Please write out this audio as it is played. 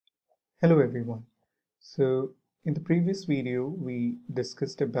Hello everyone. So in the previous video we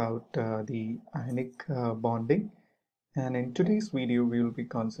discussed about the ionic bonding, and in today's video we will be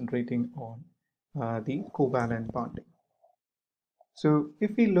concentrating on the covalent bonding. So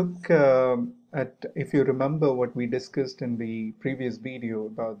if we look if you remember what we discussed in the previous video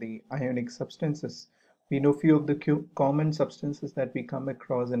about the ionic substances, we know few of the common substances that we come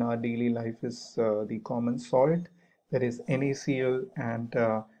across in our daily life is the common salt, that is NaCl, and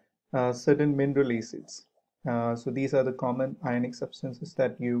certain mineral acids. So these are the common ionic substances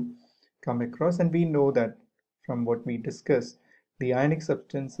that you come across, and we know that from what we discussed, the ionic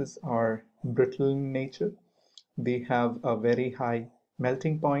substances are brittle in nature. They have a very high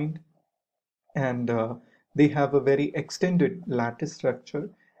melting point, and they have a very extended lattice structure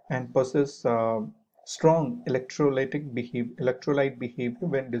and possess strong electrolyte behavior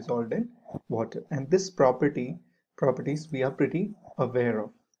when dissolved in water. And this properties we are pretty aware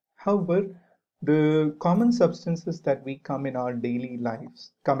of. However, the common substances that we come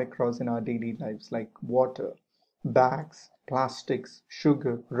across in our daily lives, like water, bags, plastics,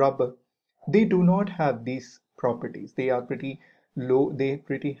 sugar, rubber, they do not have these properties. They are pretty low. They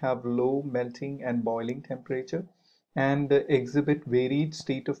pretty have low melting and boiling temperature, and exhibit varied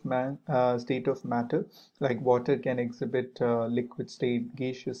state of matter. Like water can exhibit liquid state,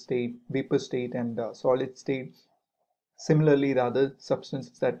 gaseous state, vapor state, and solid state. Similarly, the other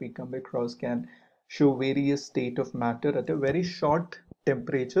substances that we come across can show various state of matter at a very short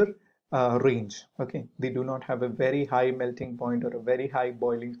temperature range. Okay, they do not have a very high melting point or a very high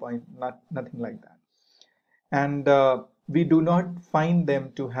boiling point, nothing like that. And we do not find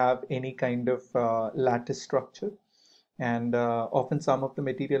them to have any kind of lattice structure. And often some of the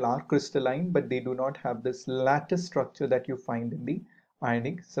material are crystalline, but they do not have this lattice structure that you find in the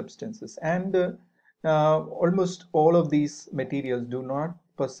ionic substances. And almost all of these materials do not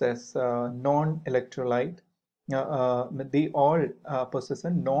possess non-electrolyte. They all possess a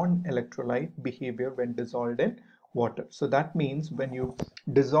non-electrolyte behavior when dissolved in water. So that means when you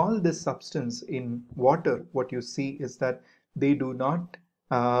dissolve this substance in water, what you see is that they do not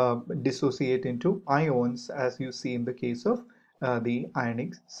dissociate into ions, as you see in the case of the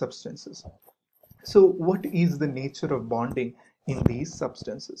ionic substances. So what is the nature of bonding in these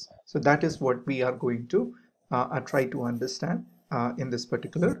substances? So that is what we are going to try to understand in this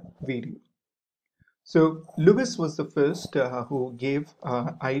particular video. So Lewis was the first who gave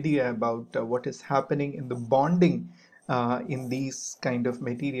idea about what is happening in the bonding in these kind of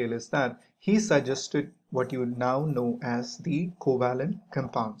material, is that he suggested what you now know as the covalent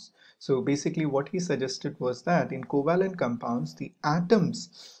compounds. So basically what he suggested was that in covalent compounds, the atoms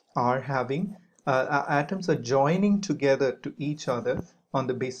are joining together to each other on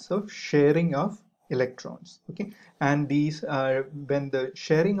the basis of sharing of electrons. Okay, and these are, when the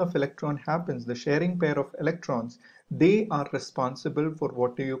sharing of electron happens, the sharing pair of electrons, they are responsible for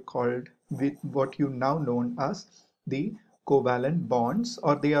what you now known as the covalent bonds,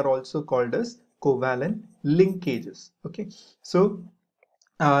 or they are also called as covalent linkages. Okay, so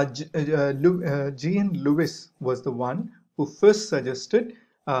G.N. Lewis was the one who first suggested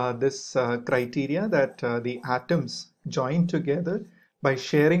this criteria, that the atoms join together by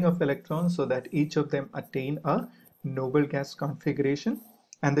sharing of electrons so that each of them attain a noble gas configuration,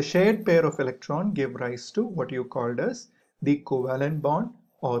 and the shared pair of electron give rise to what you called as the covalent bond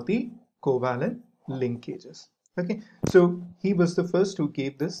or the covalent linkages. Okay, so he was the first who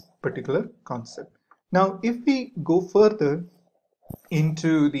gave this particular concept. Now if we go further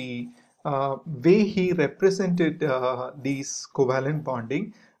into the way he represented these covalent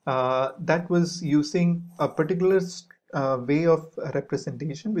bonding, that was using a particular way of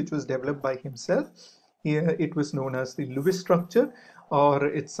representation which was developed by himself. Here it was known as the Lewis structure, or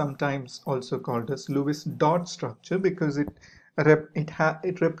it's sometimes also called as Lewis dot structure, because it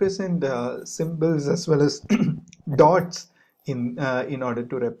represents symbols as well as dots in order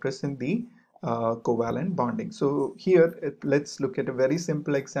to represent the covalent bonding. So here let's look at a very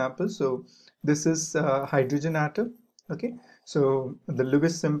simple example. So this is hydrogen atom. Okay, so the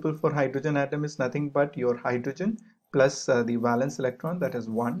Lewis symbol for hydrogen atom is nothing but your hydrogen plus the valence electron, that is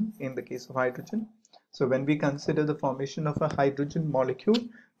 1 in the case of hydrogen. So when we consider the formation of a hydrogen molecule,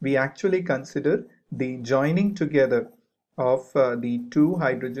 we actually consider the joining together of the two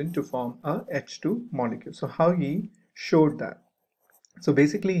hydrogen to form a H2 molecule. So how he showed that? So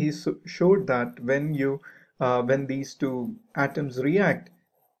basically he showed that when these two atoms react,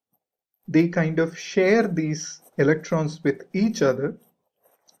 they kind of share these electrons with each other,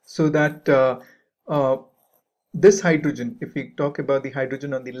 so that this hydrogen, if we talk about the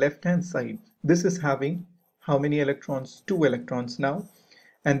hydrogen on the left hand side, this is having how many electrons? 2 electrons now.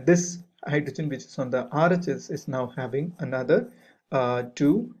 And this hydrogen which is on the RHS is now having another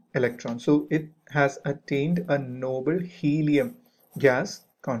 2 electrons. So it has attained a noble helium gas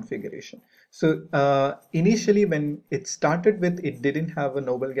configuration. So initially when it started with, it didn't have a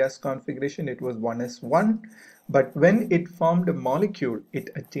noble gas configuration, it was 1s1, but when it formed a molecule, it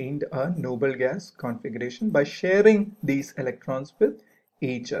attained a noble gas configuration by sharing these electrons with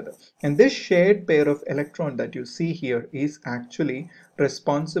each other. And this shared pair of electron that you see here is actually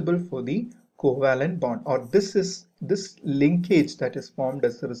responsible for the covalent bond, or this linkage that is formed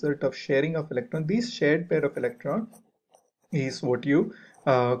as a result of sharing of electron. These shared pair of electron is what you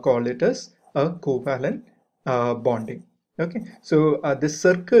call it as a covalent bonding. Okay, so this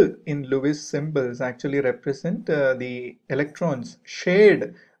circle in Lewis symbols actually represent the electrons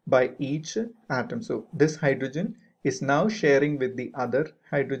shared by each atom. So this hydrogen is now sharing with the other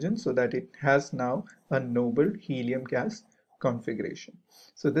hydrogen, so that it has now a noble helium gas configuration.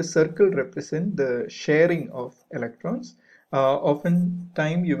 So this circle represents the sharing of electrons.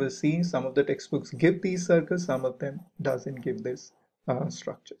 Oftentimes you will see some of the textbooks give these circles, some of them doesn't give this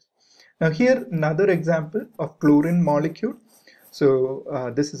structures. Now here another example of chlorine molecule.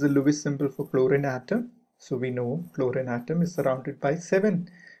 So this is a Lewis symbol for chlorine atom. So we know chlorine atom is surrounded by 7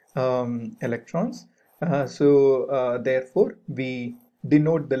 electrons. Therefore we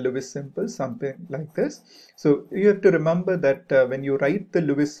denote the Lewis symbol something like this. So you have to remember that when you write the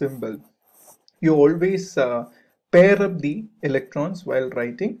Lewis symbol, you always pair up the electrons while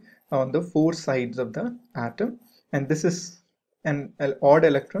writing on the 4 sides of the atom, and this is an odd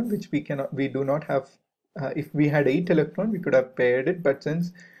electron which we do not have. If we had 8 electron, we could have paired it, but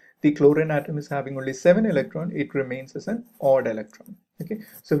since the chlorine atom is having only 7 electron, it remains as an odd electron. Okay,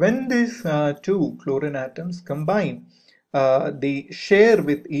 so when these 2 chlorine atoms combine, they share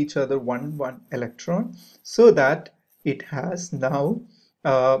with each other one electron, so that it has now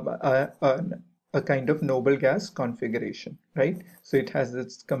a kind of noble gas configuration, right? So it has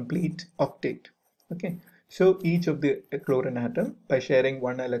its complete octet. Okay, so each of the chlorine atom, by sharing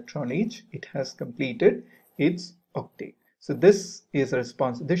 1 electron each, it has completed its octet. So this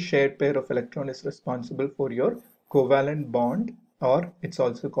shared pair of electron is responsible for your covalent bond, or it's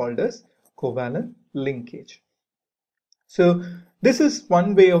also called as covalent linkage. So this is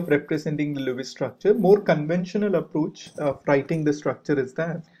one way of representing the Lewis structure. More conventional approach of writing the structure is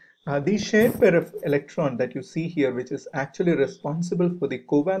that the shared pair of electron that you see here, which is actually responsible for the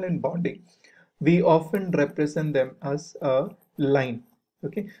covalent bonding, we often represent them as a line.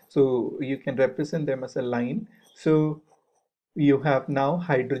 Okay, so you can represent them as a line. So you have now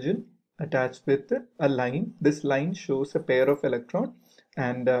hydrogen attached with a line. This line shows a pair of electron,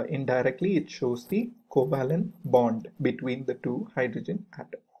 and indirectly it shows the covalent bond between the 2 hydrogen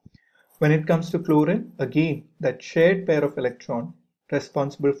atoms. When it comes to chlorine, again, that shared pair of electron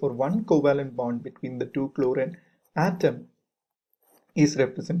responsible for 1 covalent bond between the 2 chlorine atom is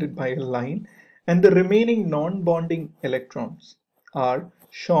represented by a line, and the remaining non-bonding electrons are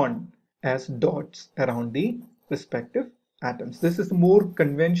shown as dots around the respective atoms. This is a more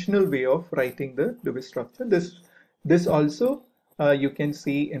conventional way of writing the Lewis structure. This also you can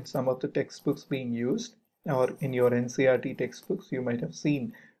see in some of the textbooks being used, or in your NCERT textbooks you might have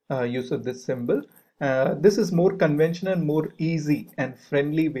seen use of this symbol. This is more conventional, more easy and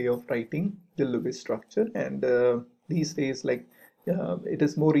friendly way of writing the Lewis structure, and these days, like, it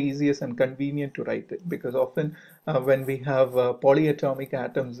is more easiest and convenient to write it, because often when we have polyatomic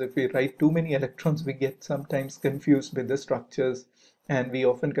atoms, if we write too many electrons, we get sometimes confused with the structures, and we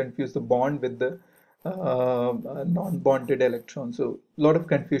often confuse the bond with the non-bonded electron. So a lot of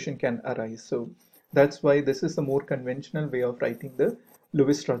confusion can arise. So that's why this is a more conventional way of writing the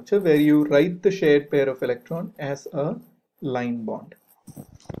Lewis structure, where you write the shared pair of electron as a line bond.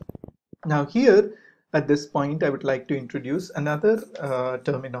 Now here, at this point, I would like to introduce another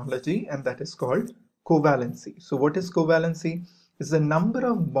terminology, and that is called covalency. So what is covalency? Is the number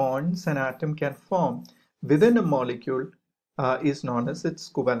of bonds an atom can form within a molecule is known as its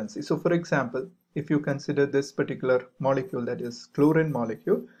covalency. So for example, if you consider this particular molecule, that is chlorine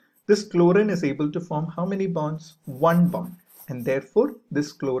molecule, this chlorine is able to form how many bonds? 1 bond, and therefore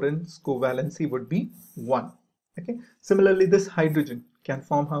this chlorine's covalency would be 1. Okay. Similarly, this hydrogen can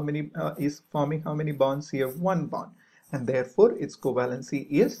form how many is forming how many bonds here? 1 bond, and therefore its covalency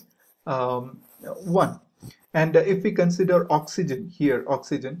is 1. And if we consider oxygen here,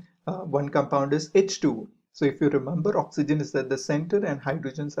 oxygen, one compound is H2O. So if you remember, oxygen is at the center and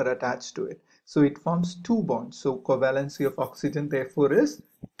hydrogens are attached to it, so it forms 2 bonds. So covalency of oxygen therefore is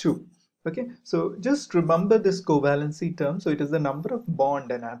 2. Okay, so just remember this covalency term. So it is the number of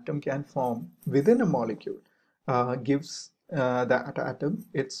bond an atom can form within a molecule gives that atom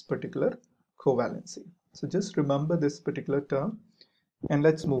its particular covalency. So just remember this particular term and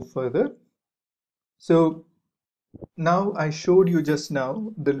let's move further. So now I showed you just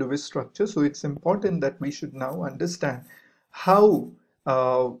now the Lewis structure, so it's important that we should now understand how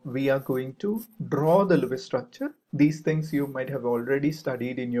we are going to draw the Lewis structure. These things you might have already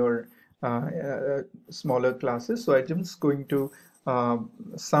studied in your smaller classes, so I'm just going to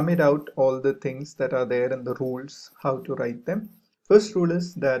sum it out, all the things that are there and the rules, how to write them. First rule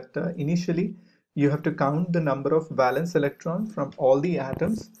is that initially you have to count the number of valence electrons from all the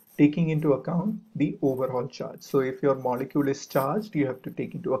atoms, taking into account the overall charge. So if your molecule is charged, you have to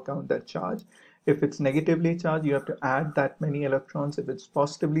take into account that charge. If it's negatively charged, you have to add that many electrons. If it's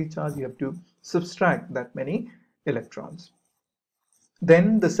positively charged, you have to subtract that many electrons.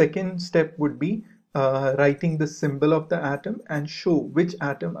 Then the second step would be writing the symbol of the atom and show which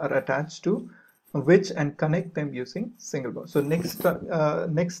atom are attached to which and connect them using single bond. So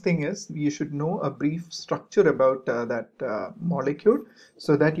next thing is you should know a brief structure about that molecule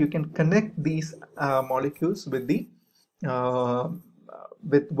so that you can connect these molecules with the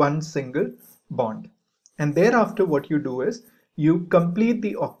with one single bond. And thereafter what you do is you complete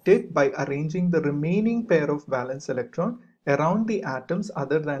the octet by arranging the remaining pair of valence electron around the atoms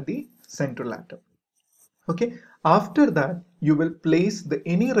other than the central atom. Okay, after that you will place the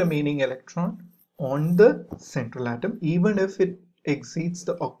any remaining electron on the central atom even if it exceeds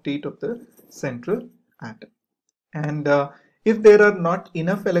the octet of the central atom. And if there are not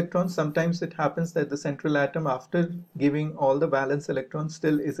enough electrons, sometimes it happens that the central atom, after giving all the valence electrons,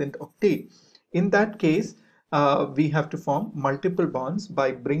 still isn't octet. In that case, we have to form multiple bonds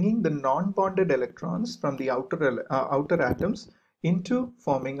by bringing the non-bonded electrons from the outer atoms into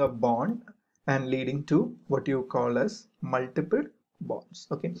forming a bond and leading to what you call as multiple bonds.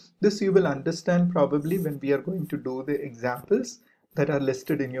 Okay, this you will understand probably when we are going to do the examples that are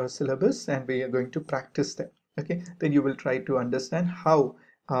listed in your syllabus and we are going to practice them. Okay, then you will try to understand how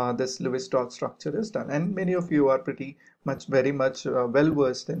this Lewis dot structure is done, and many of you are pretty much very much well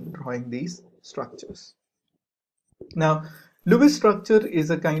versed in drawing these structures. Now, Lewis structure is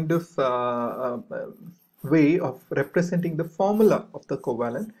a kind of way of representing the formula of the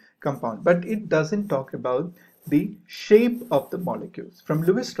covalent compound, but it doesn't talk about the shape of the molecules. From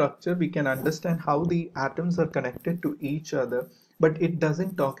Lewis structure, we can understand how the atoms are connected to each other, but it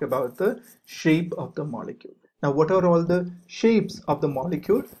doesn't talk about the shape of the molecule. Now, what are all the shapes of the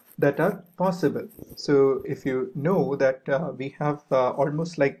molecule that are possible? So, if you know that we have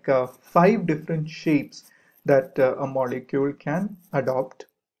almost like 5 different shapes that a molecule can adopt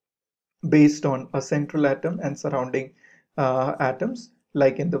based on a central atom and surrounding atoms,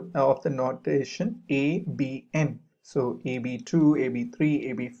 like in the of the notation ABN. So AB2,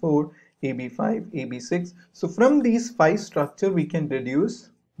 AB3, AB4, AB5, AB6. So from these 5 structures, we can deduce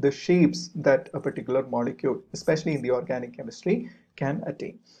the shapes that a particular molecule, especially in the organic chemistry, can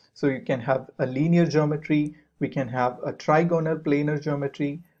attain. So you can have a linear geometry, we can have a trigonal planar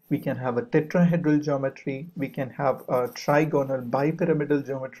geometry, we can have a tetrahedral geometry, we can have a trigonal bipyramidal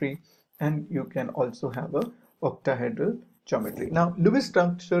geometry, and you can also have a octahedral geometry. Now, Lewis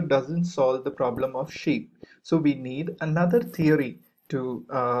structure doesn't solve the problem of shape, so we need another theory to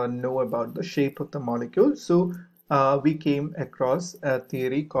know about the shape of the molecule. So we came across a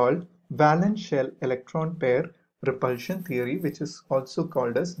theory called valence shell electron pair repulsion theory, which is also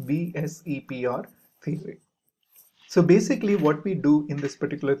called as VSEPR theory. So basically what we do in this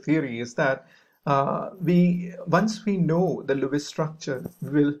particular theory is that once we know the Lewis structure, we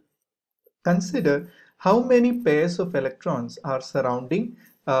will consider how many pairs of electrons are surrounding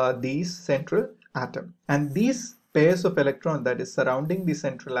these central atom, and these pairs of electrons that is surrounding the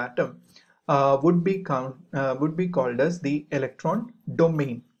central atom would be called as the electron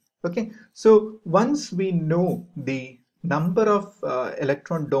domain. Okay, so once we know the number of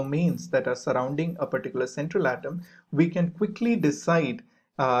electron domains that are surrounding a particular central atom, we can quickly decide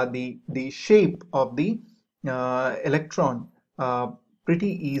the shape of the electron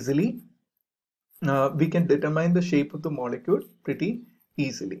pretty easily. We can determine the shape of the molecule pretty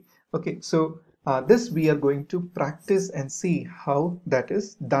easily. Okay, so this we are going to practice and see how that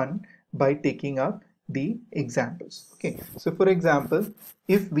is done by taking up the examples. Okay, so for example,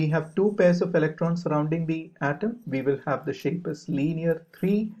 if we have 2 pairs of electrons surrounding the atom, we will have the shape as linear.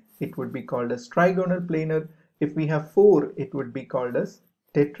 3, it would be called as trigonal planar. If we have 4, it would be called as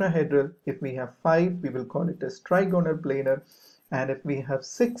tetrahedral. If we have 5, we will call it as trigonal planar. And if we have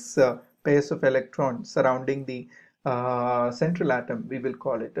 6 pairs of electrons surrounding the central atom, we will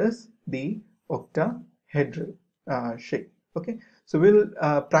call it as the octahedral shape. Okay, So we'll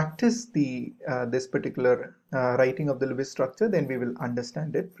practice this particular writing of the Lewis structure, then we will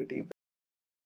understand it pretty well.